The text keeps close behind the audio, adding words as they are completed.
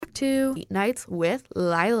to Late Nights with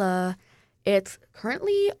Lila. It's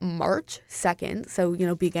currently March 2nd, so,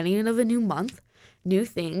 beginning of a new month, new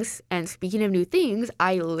things. And speaking of new things,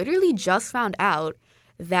 I literally just found out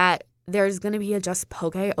that there's going to be a Just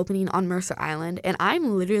Poke opening on Mercer Island, and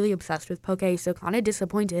I'm literally obsessed with Poke, so kind of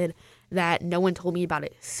disappointed that no one told me about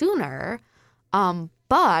it sooner.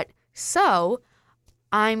 So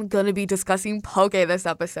I'm going to be discussing Poke this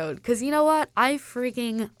episode because you know what? I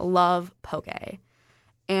freaking love Poke.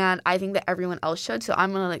 And I think that everyone else should. So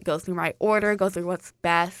I'm going to go through my order, go through what's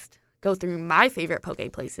best, go through my favorite Poke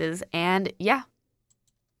places. And yeah.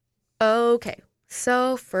 Okay.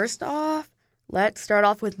 So first off, let's start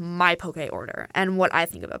off with my Poke order and what I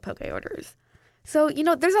think about Poke orders. So,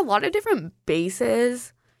 there's a lot of different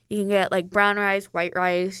bases. You can get like brown rice, white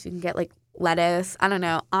rice. You can get like lettuce. I don't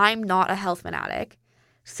know. I'm not a health fanatic.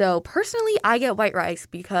 So personally, I get white rice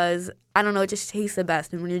because, I don't know, it just tastes the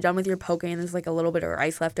best. And when you're done with your Poke and there's like a little bit of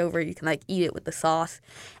rice left over, you can like eat it with the sauce.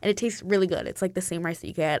 And it tastes really good. It's like the same rice that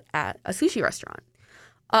you get at a sushi restaurant.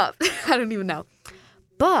 I don't even know.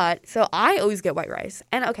 But, so I always get white rice.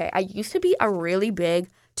 And okay, I used to be a really big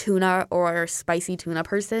tuna or spicy tuna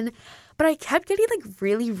person. But I kept getting like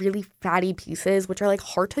really, really fatty pieces, which are like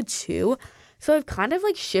hard to chew. So I've kind of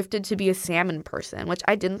like shifted to be a salmon person, which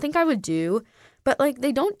I didn't think I would do. But, like,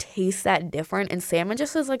 they don't taste that different, and salmon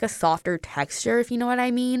just has, like, a softer texture, if you know what I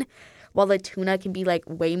mean, while the tuna can be, like,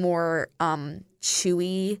 way more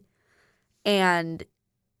chewy, and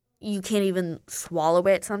you can't even swallow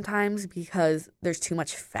it sometimes because there's too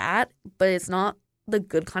much fat, but it's not the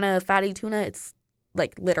good kind of fatty tuna. It's,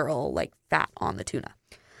 like, literal, like, fat on the tuna.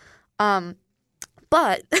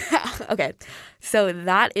 But, okay, so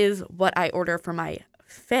that is what I order for my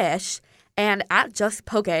fish, and at Just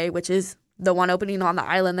Poke, which is the one opening on the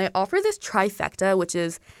island, they offer this trifecta, which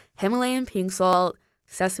is Himalayan pink salt,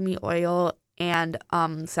 sesame oil, and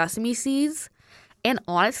sesame seeds. And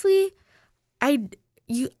honestly,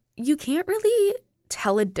 you can't really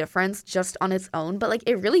tell a difference just on its own, but like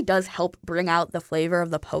it really does help bring out the flavor of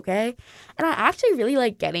the Poke. And I actually really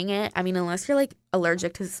like getting it. I mean, unless you're like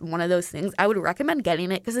allergic to one of those things, I would recommend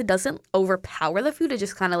getting it because it doesn't overpower the food. It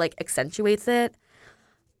just kind of like accentuates it.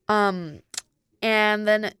 And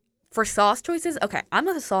then for sauce choices, okay, I'm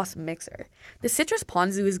a sauce mixer. The citrus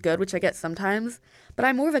ponzu is good, which I get sometimes, but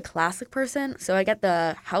I'm more of a classic person, so I get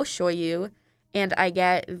the house shoyu, and I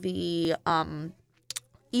get the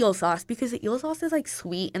eel sauce, because the eel sauce is, like,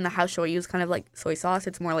 sweet, and the house shoyu is kind of like soy sauce.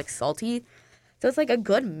 It's more, like, salty, so it's, like, a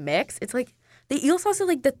good mix. It's, like, the eel sauce is,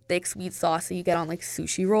 like, the thick, sweet sauce that you get on, like,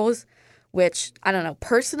 sushi rolls, which, I don't know,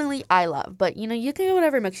 personally, I love, but, you can get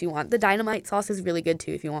whatever mix you want. The dynamite sauce is really good,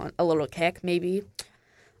 too, if you want a little kick, maybe.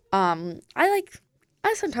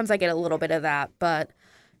 Sometimes I get a little bit of that, but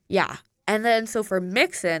yeah. And then, so for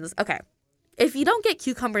mix-ins, okay, if you don't get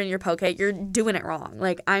cucumber in your Poke, you're doing it wrong.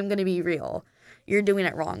 Like, I'm going to be real. You're doing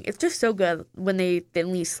it wrong. It's just so good when they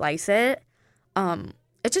thinly slice it.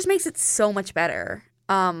 It just makes it so much better.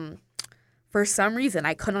 For some reason,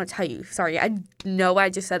 I could not tell you. Sorry, I know I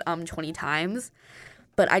just said 20 times,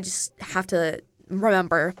 but I just have to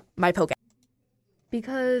remember my Poke.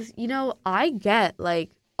 Because, I get,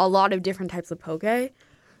 like, a lot of different types of Poke,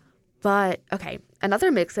 but, okay, another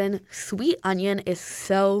mix-in, sweet onion is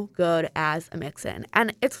so good as a mix-in,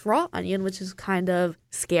 and it's raw onion, which is kind of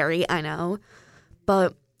scary, I know,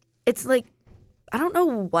 but it's, like, I don't know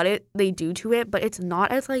what they do to it, but it's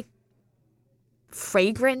not as, like,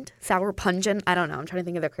 fragrant, sour, pungent, I don't know, I'm trying to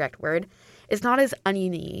think of the correct word. It's not as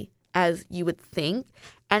oniony as you would think,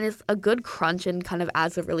 and it's a good crunch and kind of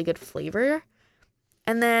adds a really good flavor.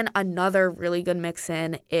 And then another really good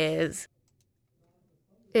mix-in is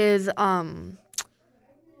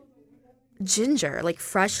ginger, like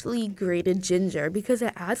freshly grated ginger, because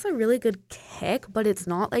it adds a really good kick, but it's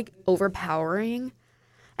not like overpowering.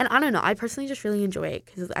 And I don't know, I personally just really enjoy it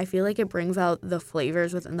because I feel like it brings out the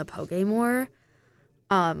flavors within the Poke more.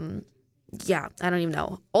 Yeah, I don't even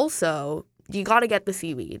know. Also, you gotta get the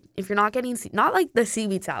seaweed. If you're not getting, not like the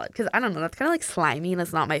seaweed salad, because I don't know, that's kind of like slimy and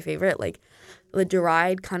that's not my favorite. Like the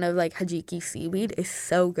dried kind of like hajiki seaweed is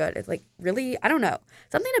so good. It's like really, I don't know,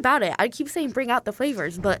 something about it. I keep saying bring out the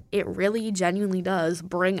flavors, but it really genuinely does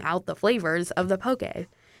bring out the flavors of the Poke.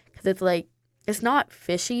 Because it's like, it's not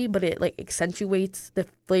fishy, but it like accentuates the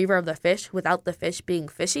flavor of the fish without the fish being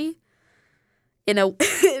fishy. In a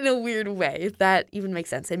in a weird way, if that even makes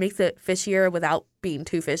sense. It makes it fishier without being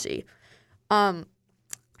too fishy. And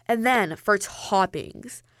then for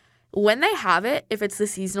toppings, when they have it, if it's the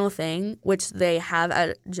seasonal thing, which they have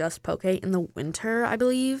at Just Poke in the winter, I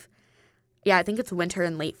believe. Yeah, I think it's winter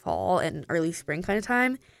and late fall and early spring kind of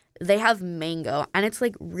time. they have mango, and it's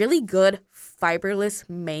like really good fiberless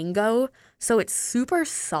mango. So it's super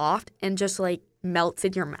soft and just like melts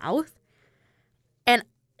in your mouth. And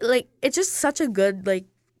like it's just such a good like,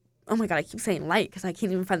 oh my God, I keep saying light because I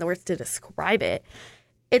can't even find the words to describe it.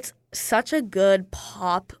 It's such a good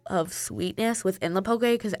pop of sweetness within the poke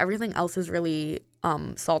because everything else is really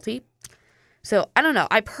salty. So I don't know.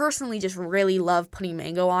 I personally just really love putting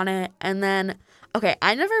mango on it. And then, okay,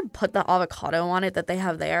 I never put the avocado on it that they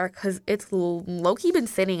have there because it's low-key been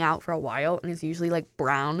sitting out for a while and it's usually like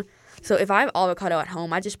brown. So if I have avocado at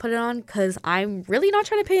home, I just put it on because I'm really not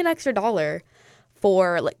trying to pay an extra $1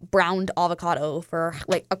 for like browned avocado for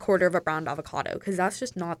like a quarter of a browned avocado because that's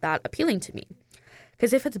just not that appealing to me.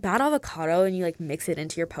 Because if it's bad avocado and you like mix it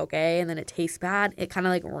into your poke and then it tastes bad, it kind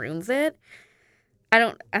of like ruins it.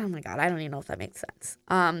 Oh my God, I don't even know if that makes sense.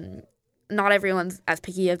 Not everyone's as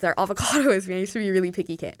picky as their avocado is. I used to be a really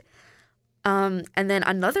picky kid. And then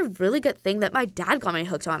another really good thing that my dad got me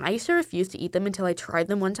hooked on, I used to refuse to eat them until I tried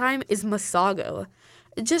them one time, is Masago.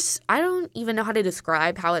 I don't even know how to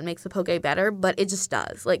describe how it makes the poke better, but it just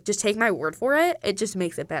does. Like, just take my word for it. It just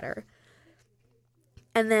makes it better.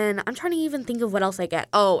 And then I'm trying to even think of what else I get.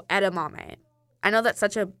 Oh, edamame. I know that's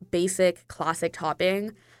such a basic, classic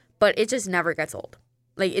topping, but it just never gets old.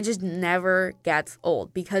 Like, it just never gets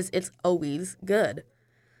old because it's always good.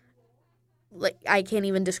 Like, I can't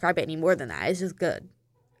even describe it any more than that. It's just good.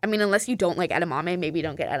 I mean, unless you don't like edamame, maybe you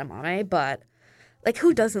don't get edamame, but, like,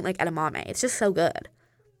 who doesn't like edamame? It's just so good.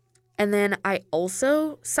 And then I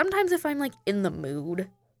also, sometimes if I'm, like, in the mood,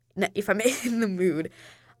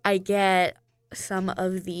 I get some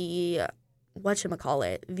of the,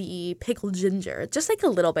 the pickled ginger. Just, like, a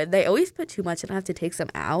little bit. They always put too much and I have to take some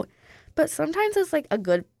out. But sometimes it's, like, a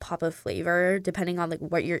good pop of flavor depending on, like,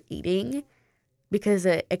 what you're eating because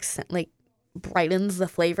it, like, brightens the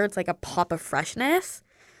flavor. It's, like, a pop of freshness,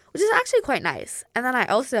 which is actually quite nice. And then I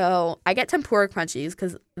get tempura crunchies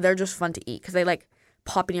because they're just fun to eat because they, like,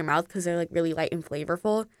 pop in your mouth because they're, like, really light and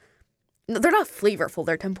flavorful. No, they're not flavorful.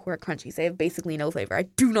 They're tempura crunchies. They have basically no flavor. I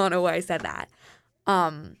do not know why I said that.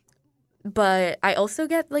 But I also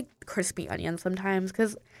get, like, crispy onions sometimes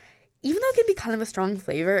because even though it can be kind of a strong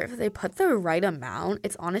flavor, if they put the right amount,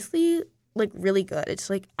 it's honestly, like, really good. It's,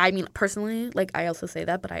 like, I mean, personally, like, I also say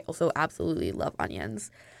that, but I also absolutely love onions.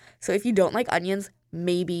 So if you don't like onions,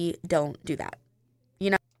 maybe don't do that, you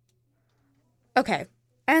know? Okay.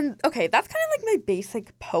 And, okay, that's kind of, like, my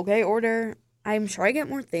basic poke order. I'm sure I get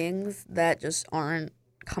more things that just aren't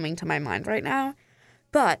coming to my mind right now.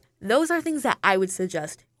 But those are things that I would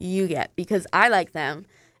suggest you get because I like them.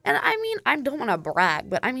 And I mean, I don't want to brag,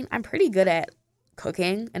 but I mean, I'm pretty good at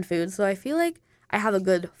cooking and food. So I feel like I have a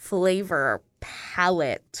good flavor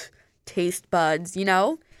palette, taste buds, you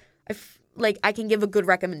know? I can give a good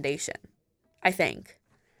recommendation, I think.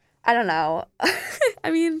 I don't know. I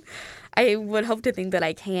mean, I would hope to think that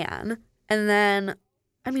I can. And then,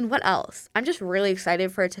 I mean, what else? I'm just really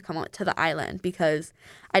excited for it to come out to the island because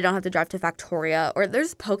I don't have to drive to Factoria. Or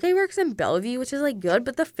there's Pokeworks in Bellevue, which is, like, good,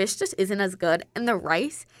 but the fish just isn't as good. And the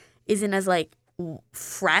rice isn't as, like,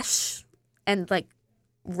 fresh and, like,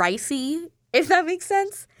 ricey, if that makes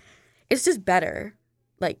sense. It's just better.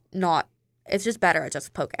 It's just better at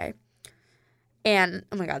just Poke. And,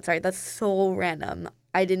 oh my God, sorry, that's so random.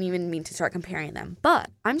 I didn't even mean to start comparing them. But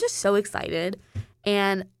I'm just so excited.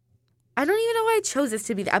 And I don't even know why I chose this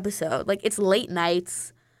to be the episode. Like, it's late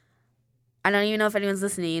nights. I don't even know if anyone's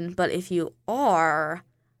listening, but if you are,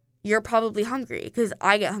 you're probably hungry because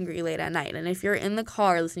I get hungry late at night. And if you're in the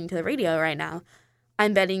car listening to the radio right now,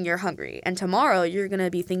 I'm betting you're hungry. And tomorrow you're going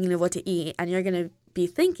to be thinking of what to eat and you're going to be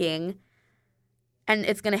thinking, and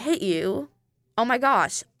it's going to hit you, oh my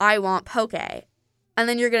gosh, I want Poke. And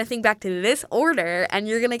then you're going to think back to this order and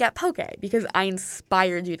you're going to get Poke because I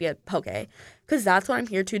inspired you to get Poke. Because that's what I'm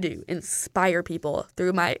here to do, inspire people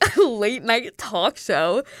through my late night talk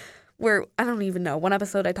show where, I don't even know, one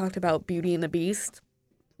episode I talked about Beauty and the Beast, ?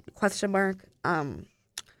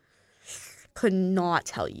 Could not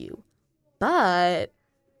tell you. But,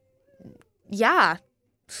 yeah.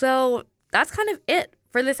 So, that's kind of it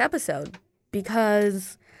for this episode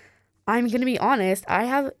because I'm going to be honest, I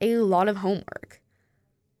have a lot of homework.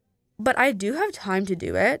 But I do have time to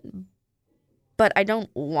do it, but I don't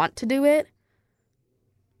want to do it.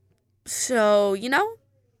 So, you know,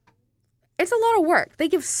 it's a lot of work. They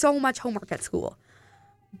give so much homework at school.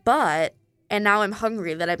 And now I'm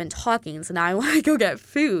hungry that I've been talking, so now I want to go get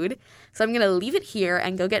food. So I'm going to leave it here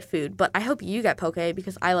and go get food. But I hope you get Poke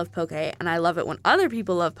because I love Poke, and I love it when other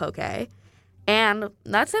people love Poke. And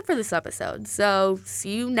that's it for this episode. So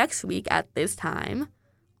see you next week at this time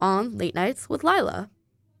on Late Nights with Lila.